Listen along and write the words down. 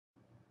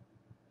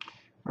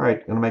All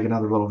right, going to make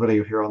another little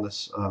video here on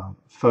this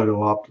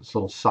photo op, this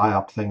little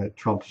psyop thing that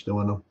Trump's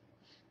doing.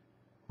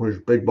 Where's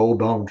big bold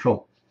Donald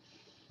Trump?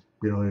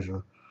 You know, he's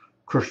a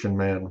Christian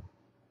man.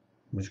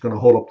 He's going to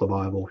hold up the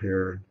Bible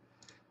here.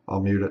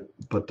 I'll mute it,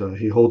 but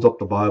he holds up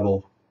the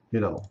Bible.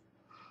 You know,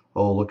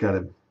 oh, look at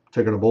him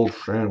taking a bold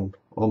stand.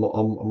 I'm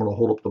going to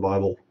hold up the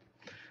Bible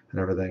and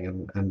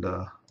everything. And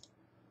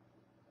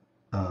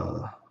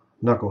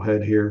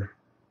knucklehead here,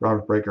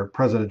 Robert Breaker.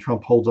 President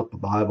Trump holds up the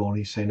Bible and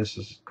he's saying this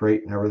is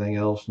great and everything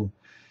else. And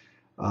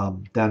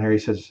down here he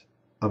says,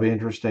 it'll be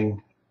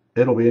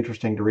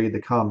interesting to read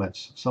the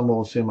comments. Some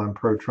will assume I'm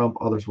pro-Trump,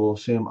 others will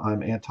assume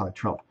I'm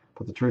anti-Trump.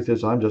 But the truth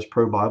is I'm just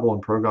pro-Bible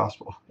and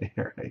pro-gospel.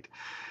 Right?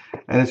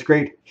 And it's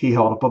great he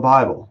held up a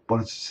Bible,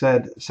 but it's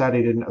sad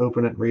he didn't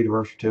open it and read a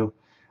verse or two.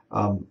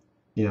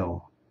 You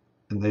know,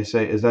 and they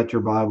say, is that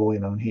your Bible? You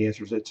know, and he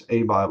answers, it's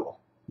a Bible.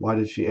 Why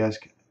did she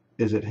ask,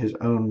 is it his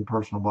own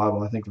personal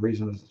Bible? I think the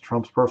reason is that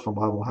Trump's personal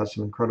Bible has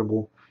some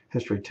incredible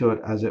history to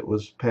it as it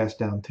was passed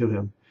down to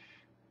him.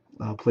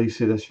 Please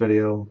see this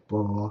video,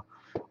 blah, blah, blah,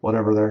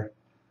 whatever there.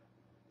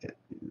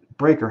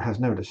 Breaker has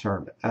no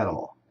discernment at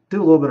all.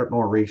 Do a little bit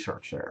more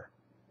research there,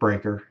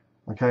 Breaker,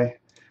 okay?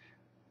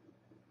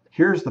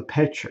 Here's the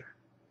picture,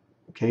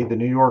 okay, the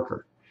New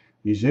Yorker.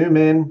 You zoom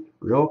in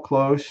real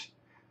close.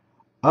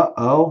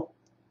 Uh-oh,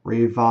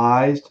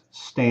 Revised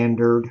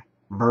Standard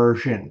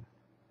Version.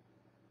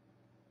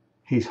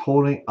 He's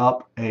holding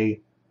up a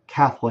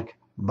Catholic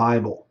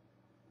Bible.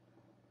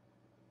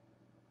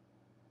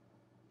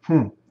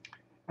 And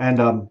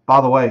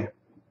by the way,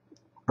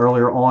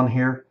 earlier on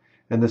here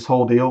in this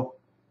whole deal,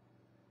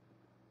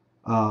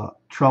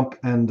 Trump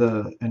and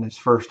his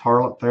first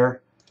harlot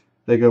there,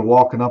 they go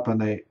walking up and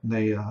they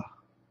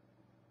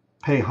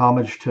pay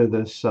homage to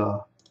this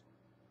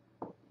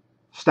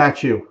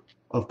statue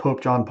of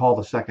Pope John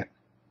Paul II.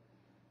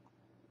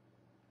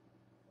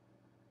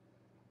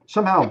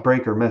 Somehow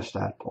Breaker missed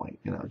that point,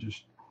 you know,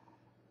 just,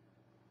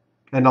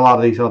 and a lot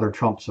of these other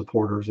Trump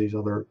supporters, these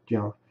other, you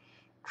know,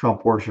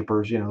 Trump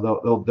worshipers, you know,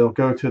 they'll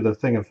go to the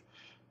thing of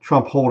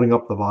Trump holding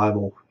up the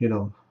Bible, you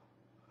know,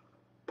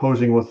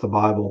 posing with the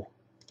Bible,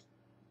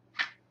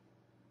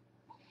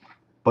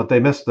 but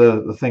they missed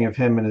the thing of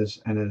him and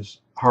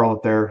his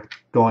harlot there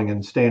going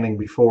and standing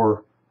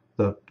before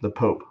the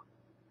Pope,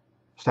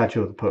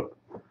 statue of the Pope.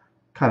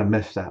 Kind of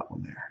missed that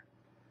one there.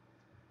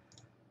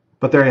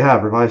 But there you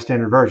have, Revised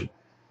Standard Version.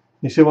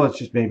 You say, well, it's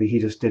just maybe he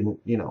just didn't,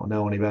 you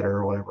know any better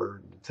or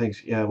whatever.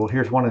 Thinks, yeah, well,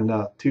 here's one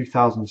in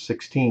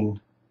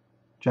 2016,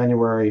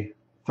 January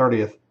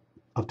 30th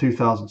of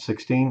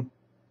 2016.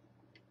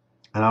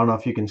 And I don't know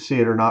if you can see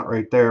it or not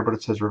right there, but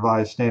it says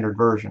Revised Standard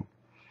Version.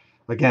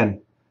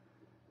 Again,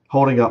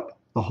 holding up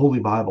the Holy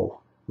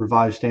Bible,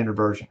 Revised Standard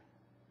Version.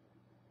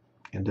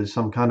 And there's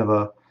some kind of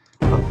a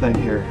thing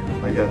here,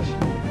 I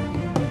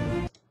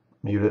guess.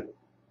 Mute it.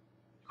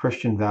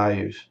 Christian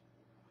values.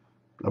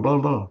 Blah, blah,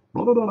 blah,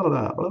 blah, blah, blah,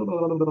 blah, blah,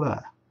 blah, blah,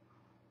 blah.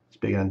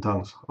 Speaking in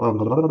tongues.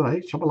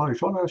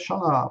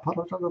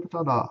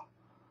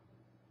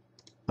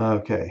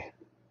 Okay.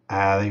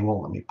 They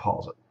won't let me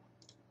pause it.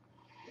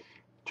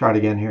 Try it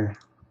again here.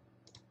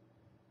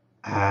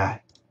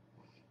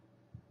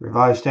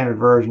 Revised Standard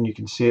Version, you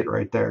can see it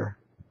right there.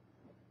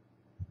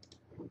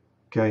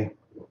 Okay.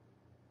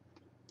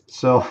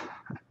 So,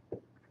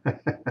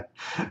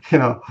 you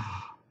know,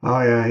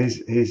 oh yeah,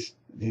 he's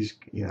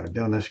you know,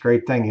 doing this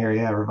great thing here.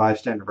 Yeah,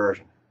 Revised Standard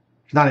Version.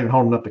 He's not even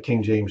holding up the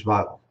King James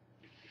Bible.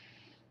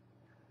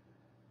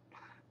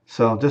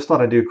 So just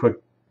thought I'd do a quick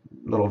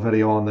little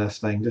video on this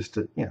thing, just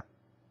to, you know,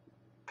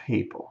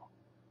 people.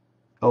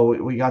 Oh,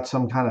 we got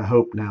some kind of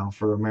hope now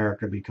for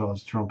America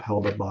because Trump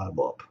held the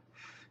Bible up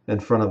in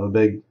front of a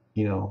big,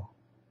 you know,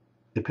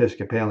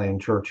 Episcopalian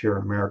church here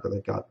in America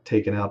that got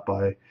taken out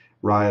by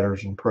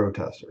rioters and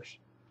protesters.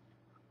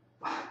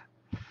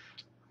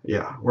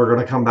 Yeah, we're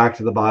going to come back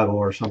to the Bible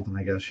or something,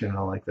 I guess, you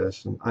know, like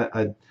this. And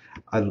I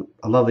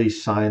love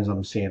these signs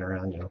I'm seeing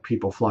around, you know,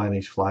 people flying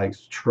these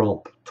flags,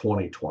 Trump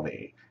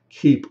 2020,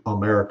 keep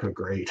America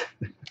great.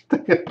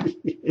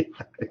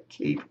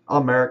 Keep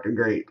America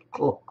great.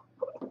 Cool.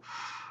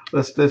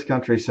 This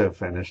country's so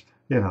finished,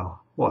 you know,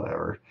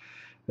 whatever.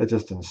 It's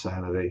just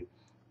insanity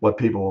what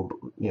people,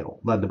 you know,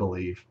 led to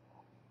believe.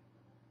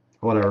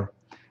 Whatever.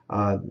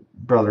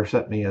 Brother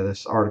sent me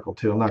this article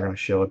too. I'm not going to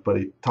show it, but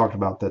he talked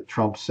about that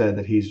Trump said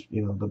that he's,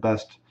 you know, the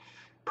best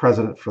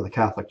president for the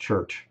Catholic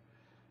Church,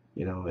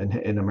 you know,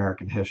 in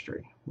American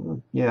history.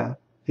 Yeah,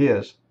 he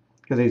is,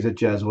 because he's a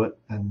Jesuit,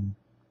 and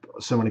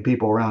so many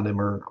people around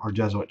him are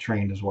Jesuit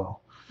trained as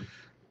well.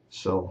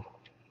 So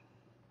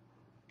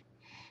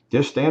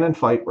just stand and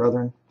fight,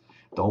 brethren.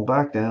 Don't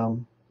back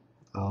down.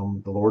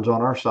 The Lord's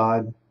on our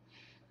side.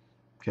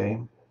 Okay,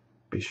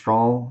 be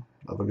strong,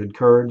 of a good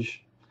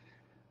courage.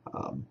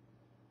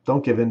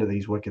 Don't give in to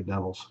these wicked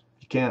devils.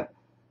 You can't.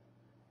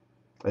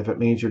 If it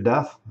means your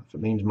death, if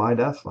it means my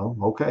death, well,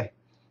 okay.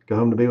 Go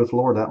home to be with the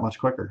Lord that much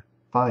quicker.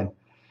 Fine.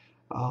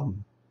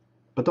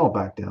 But don't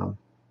back down.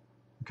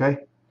 Okay?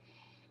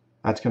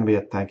 That's going to be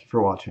it. Thank you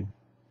for watching.